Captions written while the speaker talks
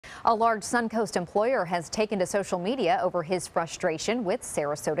A large Suncoast employer has taken to social media over his frustration with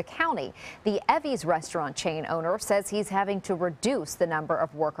Sarasota County. The Evie's restaurant chain owner says he's having to reduce the number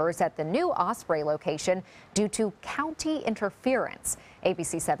of workers at the new Osprey location due to county interference.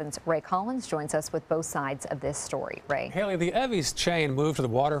 ABC 7's Ray Collins joins us with both sides of this story. Ray. Haley, the Evie's chain moved to the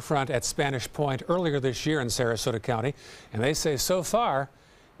waterfront at Spanish Point earlier this year in Sarasota County, and they say so far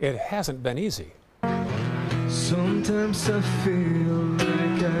it hasn't been easy. Sometimes I feel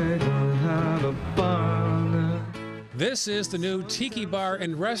like I don't have a bar. This is the new Tiki bar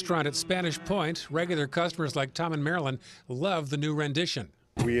and restaurant at Spanish Point. Regular customers like Tom and Marilyn love the new rendition.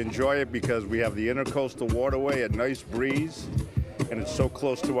 We enjoy it because we have the intercoastal waterway, a nice breeze, and it's so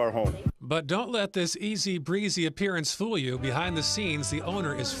close to our home. But don't let this easy breezy appearance fool you. Behind the scenes, the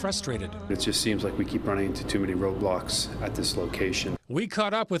owner is frustrated. It just seems like we keep running into too many roadblocks at this location. We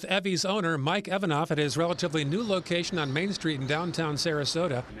caught up with Evie's owner, Mike Evanoff, at his relatively new location on Main Street in downtown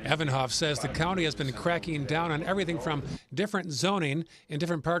Sarasota. Evanoff says the county has been cracking down on everything from different zoning in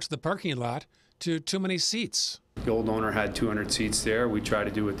different parts of the parking lot to too many seats. The old owner had 200 seats there. We tried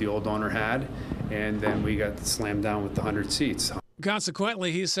to do what the old owner had, and then we got slammed down with the 100 seats.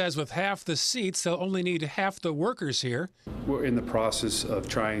 Consequently, he says with half the seats, they'll only need half the workers here. We're in the process of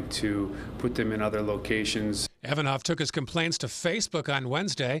trying to put them in other locations. Evanoff took his complaints to Facebook on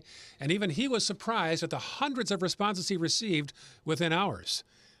Wednesday, and even he was surprised at the hundreds of responses he received within hours.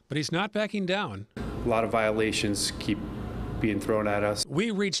 But he's not backing down. A lot of violations keep being thrown at us.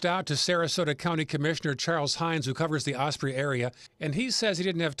 We reached out to Sarasota County Commissioner Charles Hines, who covers the Osprey area, and he says he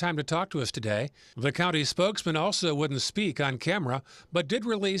didn't have time to talk to us today. The county spokesman also wouldn't speak on camera, but did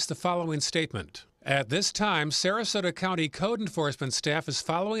release the following statement. At this time, Sarasota County Code Enforcement staff is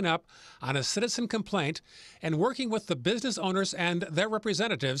following up on a citizen complaint and working with the business owners and their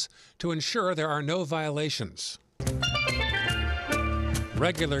representatives to ensure there are no violations.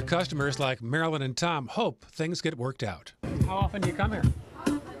 Regular customers like Marilyn and Tom hope things get worked out. How often do you come here?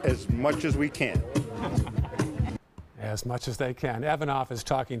 As much as we can. As much as they can. Evanoff is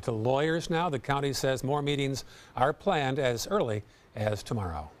talking to lawyers now. The county says more meetings are planned as early as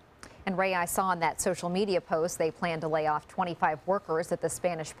tomorrow. And Ray, I saw in that social media post they plan to lay off 25 workers at the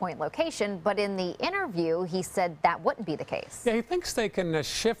Spanish Point location, but in the interview he said that wouldn't be the case. Yeah, he thinks they can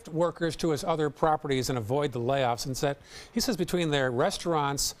shift workers to his other properties and avoid the layoffs. And he says between their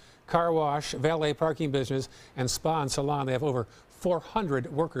restaurants, car wash, valet parking business, and spa and salon, they have over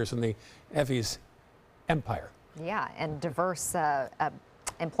 400 workers in the Evie's empire. Yeah, and diverse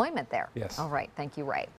employment there. Yes. All right, thank you, Ray.